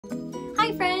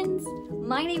friends!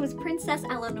 My name is Princess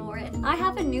Eleanor and I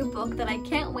have a new book that I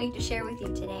can't wait to share with you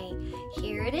today.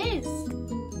 Here it is!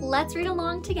 Let's read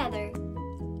along together.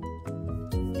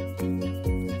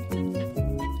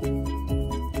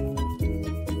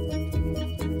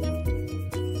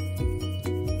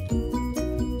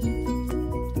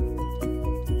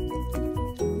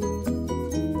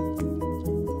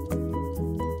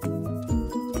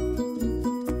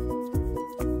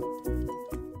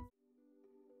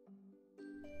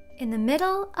 In the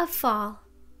Middle of Fall,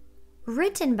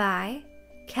 written by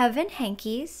Kevin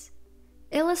Hankes,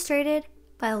 illustrated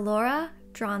by Laura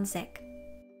Dronzik.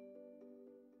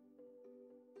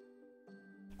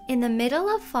 In the middle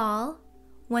of fall,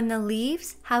 when the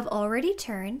leaves have already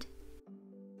turned,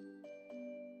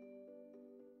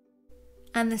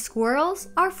 and the squirrels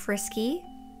are frisky,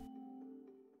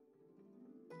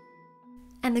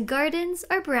 and the gardens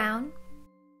are brown,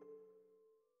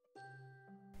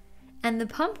 and the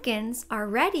pumpkins are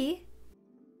ready,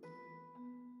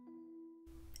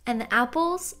 and the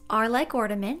apples are like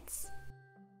ornaments,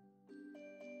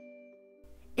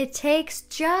 it takes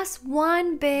just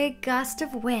one big gust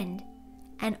of wind,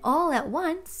 and all at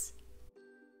once,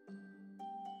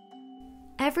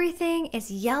 everything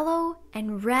is yellow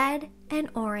and red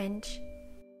and orange.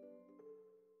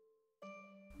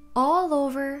 All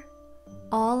over,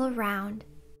 all around.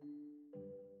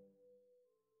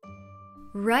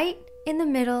 Right in the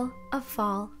middle of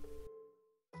fall.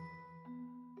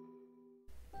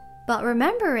 But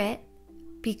remember it,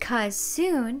 because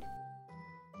soon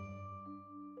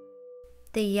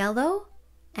the yellow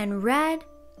and red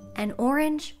and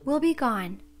orange will be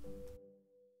gone.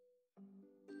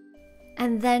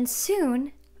 And then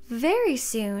soon, very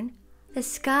soon, the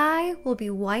sky will be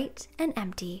white and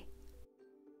empty,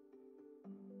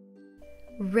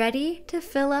 ready to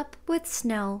fill up with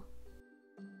snow.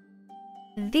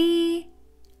 The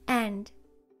end.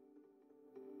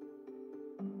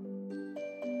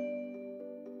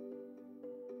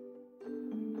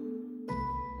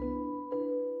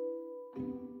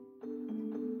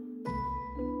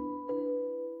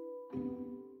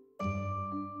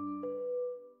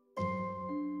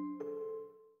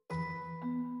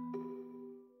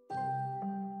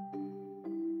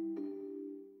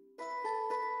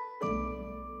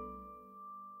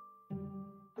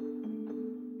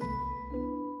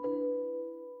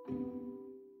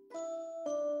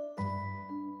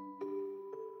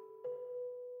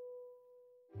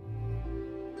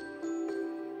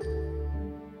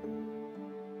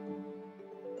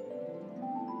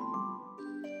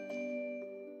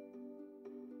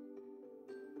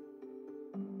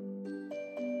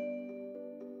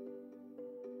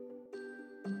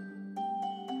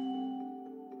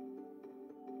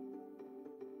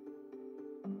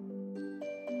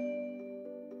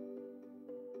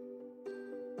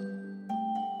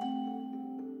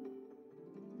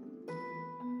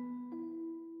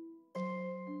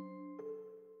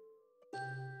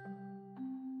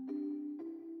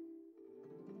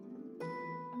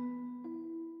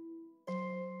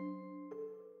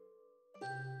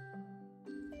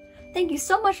 Thank you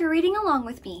so much for reading along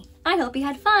with me. I hope you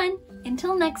had fun.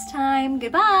 Until next time,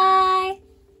 goodbye!